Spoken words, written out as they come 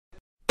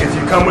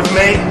come with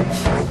me,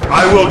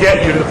 I will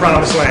get you to the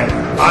promised land.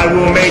 I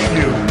will make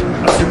you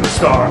a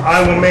superstar.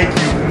 I will make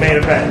you the main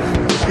event.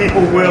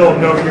 People will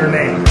know your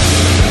name.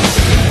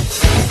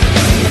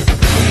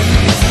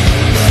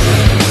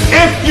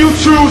 If you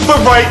choose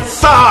the right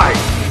side.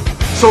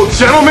 So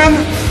gentlemen,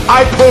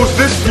 I pose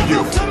this to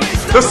you.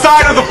 The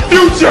side of the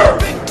future.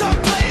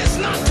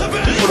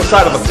 Or the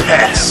side of the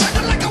past.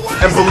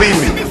 And believe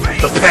me,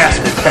 the past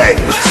will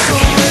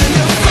pay.